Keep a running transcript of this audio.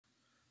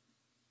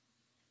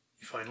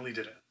finally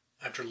did it.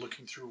 After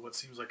looking through what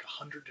seems like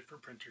 100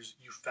 different printers,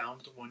 you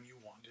found the one you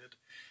wanted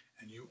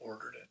and you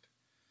ordered it.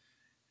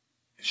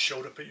 It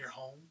showed up at your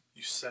home,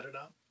 you set it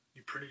up,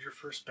 you printed your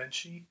first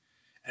Benchy,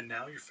 and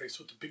now you're faced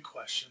with the big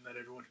question that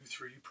everyone who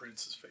 3D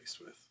prints is faced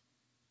with.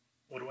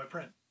 What do I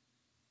print?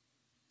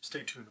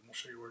 Stay tuned and we'll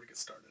show you where to get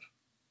started.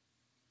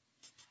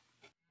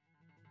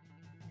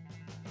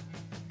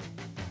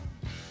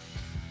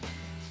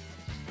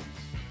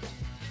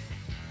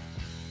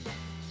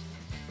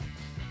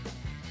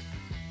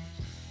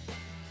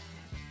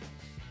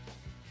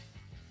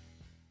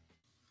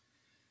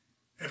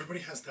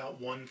 Everybody has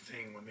that one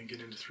thing when they get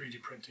into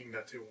 3D printing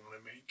that they want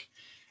to make.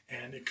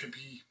 And it could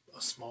be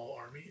a small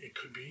army, it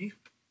could be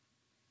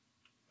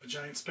a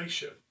giant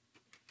spaceship.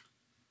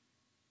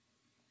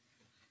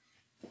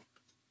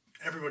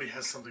 Everybody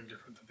has something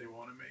different that they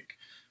want to make.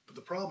 But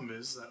the problem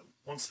is that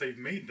once they've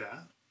made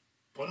that,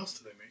 what else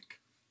do they make?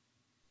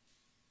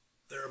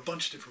 There are a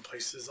bunch of different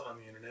places on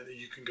the internet that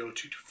you can go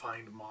to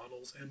find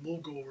models, and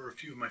we'll go over a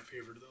few of my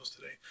favorite of those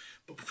today.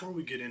 But before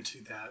we get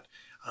into that,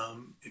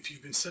 if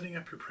you've been setting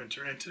up your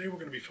printer, and today we're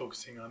going to be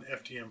focusing on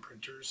FDM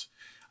printers,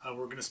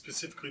 we're going to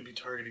specifically be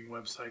targeting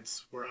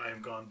websites where I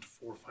have gone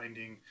for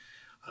finding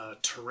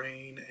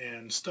terrain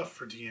and stuff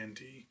for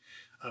D&D.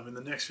 In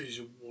the next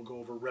video, we'll go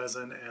over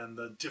resin and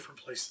the different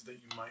places that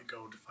you might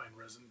go to find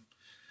resin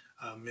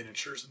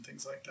miniatures and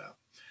things like that.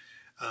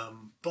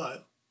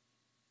 But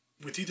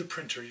with either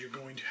printer, you're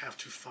going to have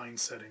to find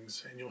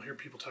settings, and you'll hear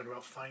people talk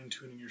about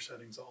fine-tuning your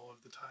settings all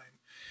of the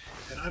time.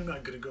 And I'm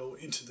not going to go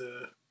into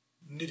the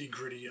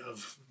nitty-gritty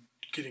of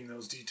getting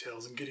those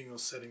details and getting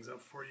those settings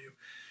up for you.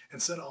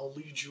 Instead, I'll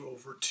lead you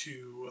over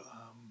to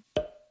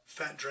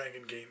Fat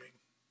Dragon Gaming,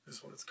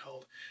 is what it's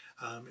called.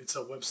 It's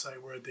a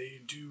website where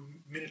they do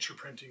miniature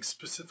printing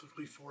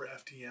specifically for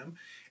FDM,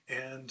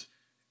 and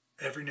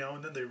every now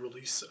and then they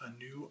release a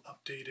new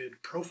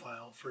updated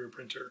profile for your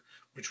printer,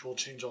 which will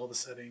change all the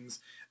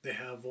settings. They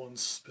have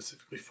ones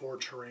specifically for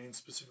terrain,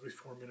 specifically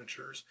for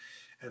miniatures.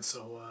 And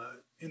so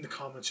in the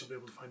comments, you'll be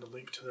able to find a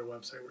link to their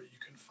website where you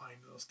can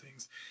find those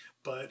things.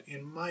 But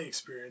in my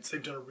experience,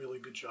 they've done a really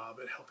good job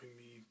at helping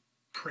me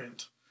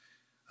print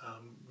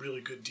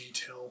really good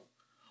detail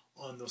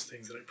on those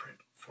things that I print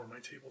for my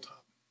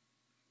tabletop.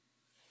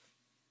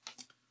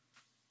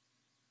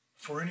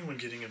 For anyone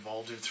getting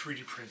involved in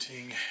 3D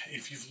printing,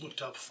 if you've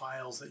looked up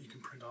files that you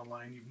can print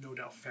online, you've no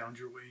doubt found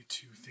your way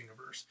to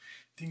Thingiverse.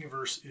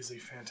 Thingiverse is a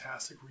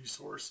fantastic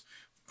resource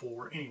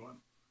for anyone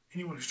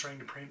who's trying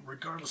to print,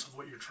 regardless of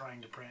what you're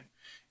trying to print.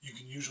 You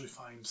can usually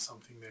find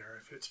something there.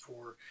 If it's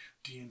for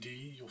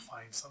D&D, you'll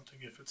find something.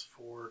 If it's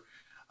for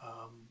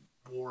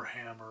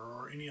Warhammer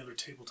or any other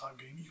tabletop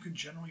game, you can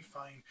generally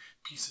find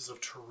pieces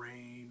of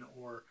terrain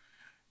or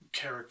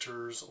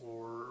characters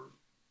or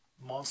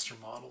monster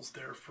models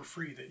there for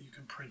free that you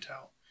can print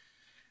out.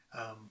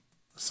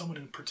 Someone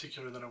in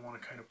particular that I want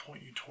to kind of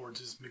point you towards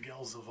is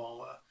Miguel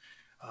Zavala.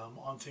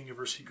 On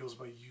Thingiverse, he goes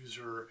by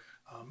user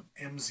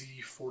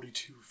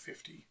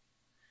MZ4250.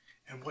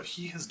 And what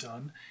he has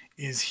done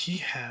is he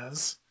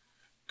has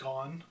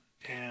gone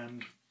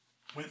and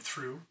went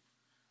through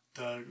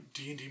the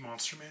D&D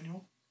monster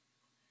manual,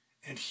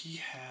 and he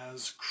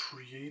has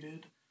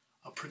created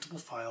a printable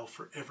file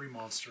for every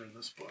monster in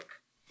this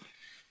book.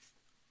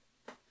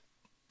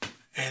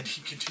 And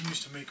he continues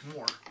to make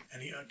more,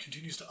 and he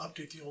continues to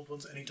update the old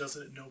ones, and he does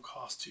it at no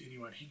cost to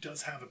anyone. He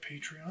does have a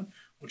Patreon,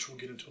 which we'll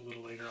get into a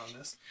little later on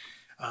this.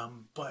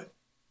 But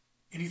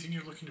anything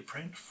you're looking to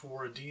print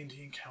for a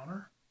D&D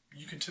encounter,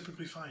 you can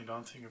typically find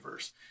on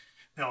Thingiverse.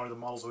 Now, are the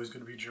models always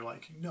going to be to your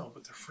liking? No,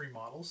 but they're free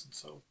models, and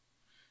so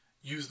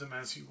use them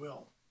as you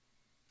will.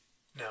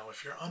 Now,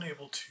 if you're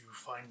unable to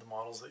find the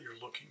models that you're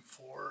looking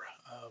for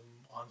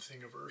on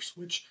Thingiverse,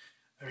 which,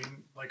 I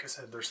mean, like I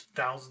said, there's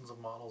thousands of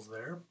models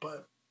there,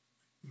 but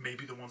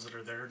maybe the ones that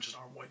are there just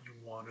aren't what you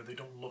want, or they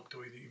don't look the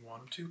way that you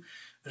want them to.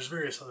 There's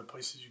various other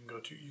places you can go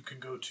to. You can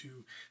go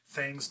to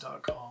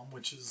thangs.com,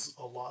 which is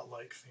a lot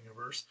like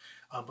Thingiverse,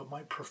 but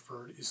my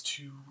preferred is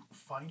to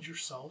find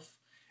yourself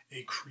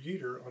a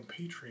creator on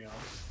Patreon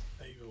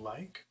that you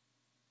like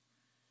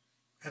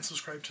and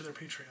subscribe to their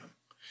Patreon.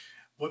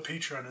 What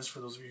Patreon is,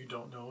 for those of you who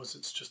don't know, is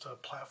it's just a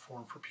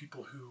platform for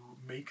people who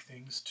make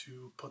things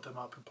to put them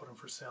up and put them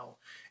for sale.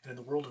 And in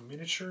the world of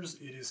miniatures,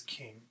 it is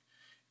king.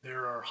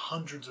 There are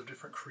hundreds of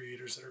different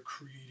creators that are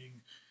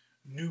creating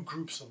new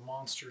groups of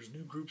monsters,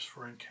 new groups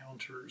for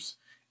encounters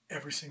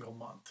every single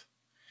month.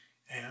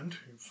 And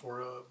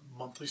for a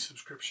monthly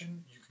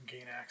subscription, you can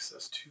gain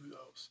access to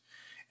those.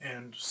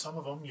 And some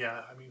of them,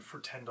 yeah, I mean,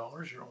 for $10,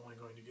 you're only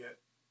going to get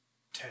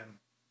 10,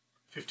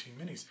 15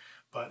 minis.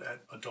 But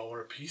at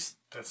 $1 a piece,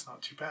 that's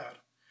not too bad.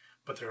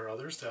 But there are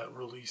others that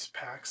release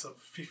packs of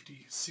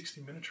 50,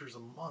 60 miniatures a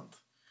month.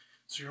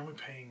 So you're only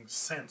paying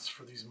cents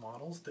for these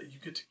models that you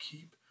get to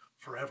keep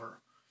forever,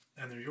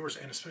 and they're yours.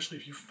 And especially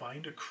if you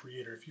find a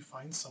creator, if you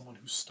find someone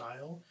whose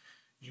style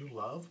you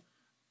love,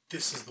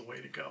 this is the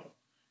way to go.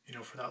 You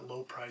know, for that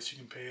low price, you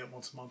can pay it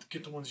once a month,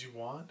 get the ones you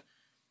want,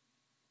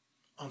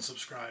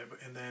 unsubscribe,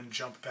 and then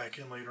jump back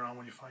in later on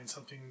when you find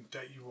something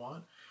that you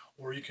want,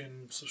 or you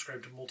can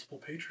subscribe to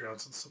multiple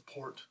Patreons and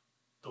support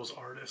those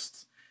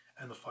artists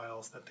and the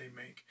files that they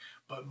make.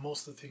 But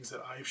most of the things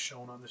that I've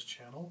shown on this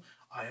channel,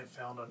 I have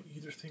found on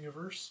either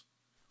Thingiverse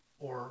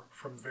or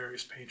from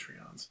various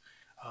Patreons.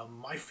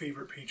 My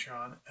favorite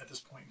Patreon at this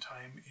point in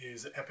time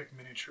is Epic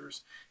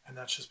Miniatures, and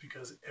that's just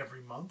because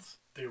every month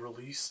they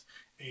release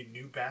a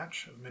new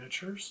batch of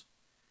miniatures,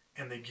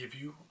 and they give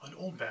you an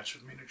old batch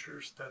of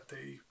miniatures that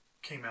they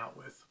came out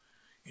with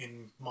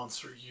in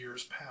months or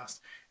years past.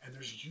 And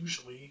there's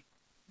usually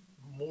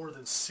more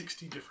than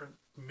 60 different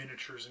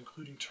miniatures,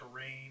 including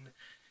terrain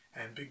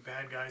and big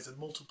bad guys and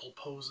multiple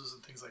poses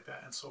and things like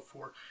that. And so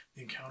for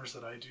the encounters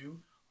that I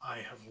do, I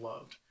have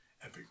loved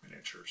Epic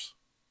Miniatures.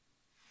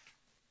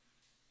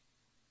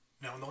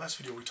 Now, in the last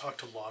video, we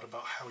talked a lot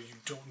about how you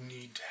don't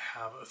need to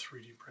have a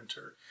 3D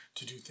printer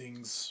to do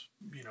things,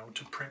 you know,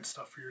 to print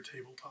stuff for your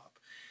tabletop,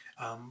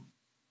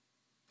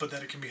 but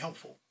that it can be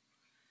helpful.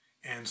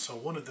 And so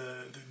one of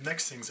the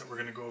next things that we're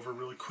going to go over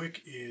really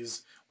quick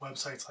is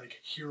websites like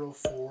Hero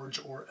Forge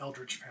or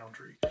Eldritch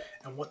Foundry.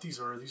 And what these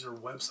are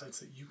websites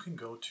that you can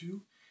go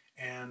to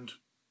and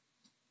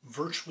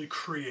virtually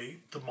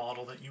create the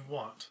model that you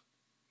want.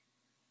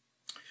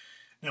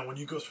 Now, when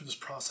you go through this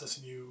process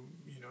and you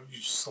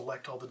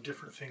select all the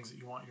different things that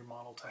you want your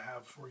model to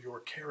have for your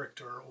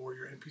character or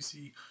your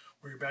NPC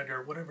or your bad guy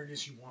or whatever it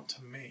is you want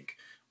to make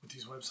with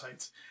these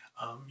websites,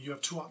 you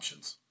have two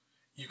options.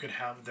 You can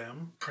have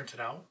them printed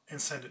out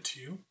and send it to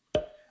you.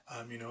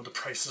 The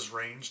prices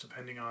range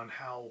depending on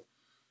how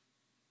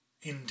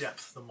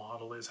in-depth the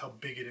model is, how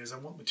big it is,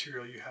 and what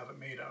material you have it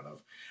made out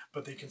of.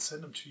 But they can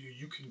send them to you.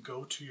 You can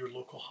go to your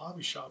local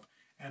hobby shop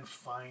and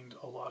find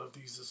a lot of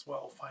these as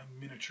well. Find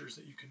miniatures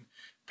that you can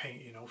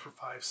paint, for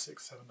 $5,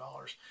 $6,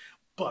 $7.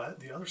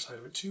 But the other side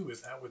of it too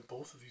is that with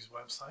both of these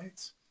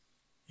websites,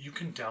 you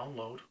can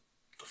download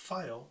the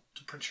file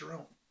to print your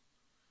own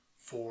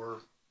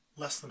for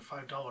less than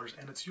 $5,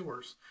 and it's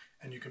yours,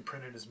 and you can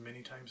print it as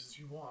many times as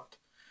you want.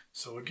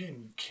 So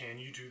again, can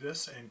you do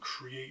this and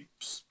create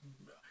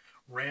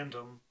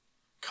random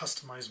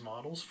customized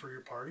models for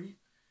your party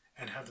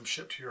and have them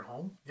shipped to your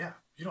home? Yeah,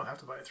 you don't have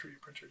to buy a 3D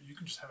printer. You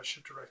can just have it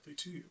shipped directly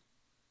to you.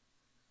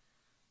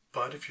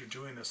 But if you're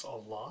doing this a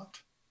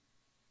lot,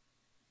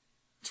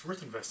 it's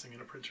worth investing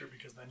in a printer,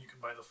 because then you can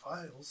buy the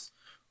files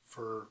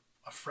for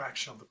a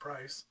fraction of the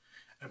price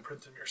and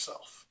print them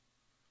yourself.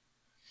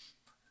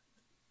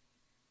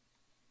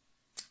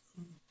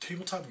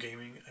 Tabletop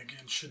gaming,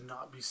 again, should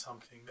not be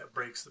something that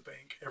breaks the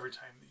bank every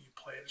time that you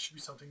play it. It should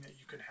be something that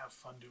you can have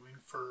fun doing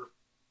for,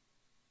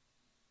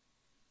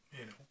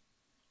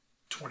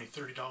 $20,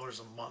 $30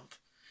 a month.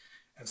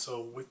 And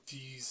so with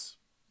these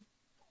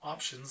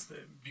options,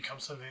 that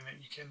becomes something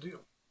that you can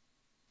do.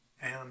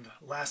 And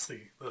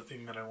lastly, the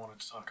thing that I wanted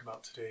to talk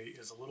about today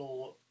is a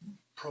little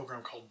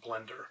program called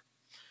Blender.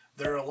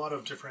 There are a lot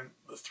of different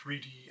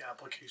 3D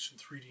application,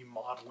 3D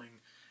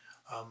modeling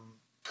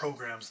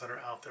programs that are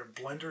out there.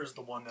 Blender is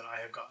the one that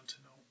I have gotten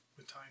to know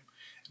with time,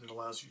 and it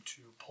allows you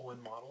to pull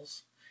in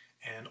models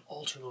and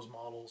alter those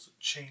models,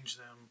 change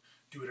them,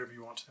 do whatever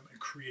you want to them, and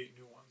create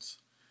new ones.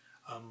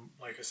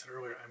 Like I said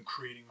earlier, I'm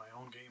creating my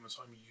own game, and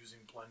so I'm using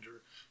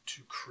Blender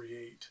to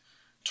create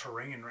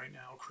terrain right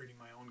now, creating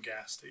my own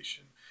gas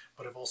station,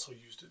 but I've also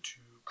used it to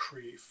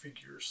create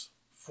figures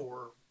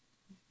for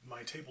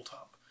my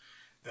tabletop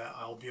that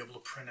I'll be able to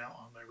print out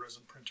on my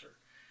resin printer.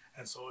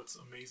 And so it's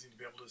amazing to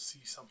be able to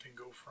see something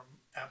go from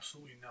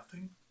absolutely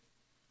nothing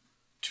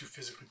to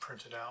physically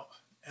printed out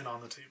and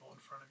on the table in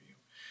front of you.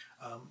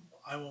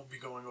 I won't be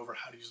going over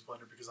how to use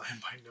Blender because I am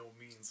by no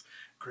means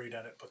great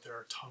at it, but there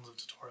are tons of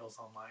tutorials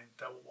online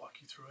that will walk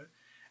you through it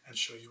and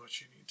show you what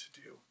you need to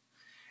do.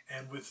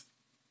 And with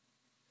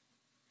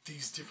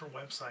these different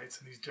websites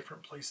and these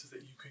different places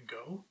that you can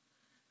go,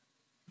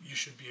 you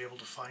should be able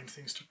to find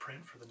things to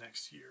print for the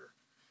next year.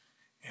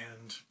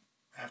 And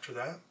after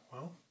that,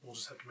 well, we'll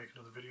just have to make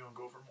another video and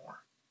go over more.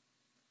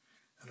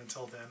 And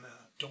until then,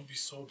 don't be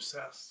so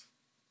obsessed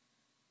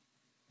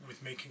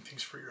with making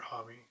things for your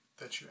hobby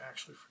that you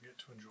actually forget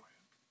to enjoy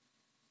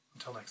it.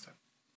 Until next time.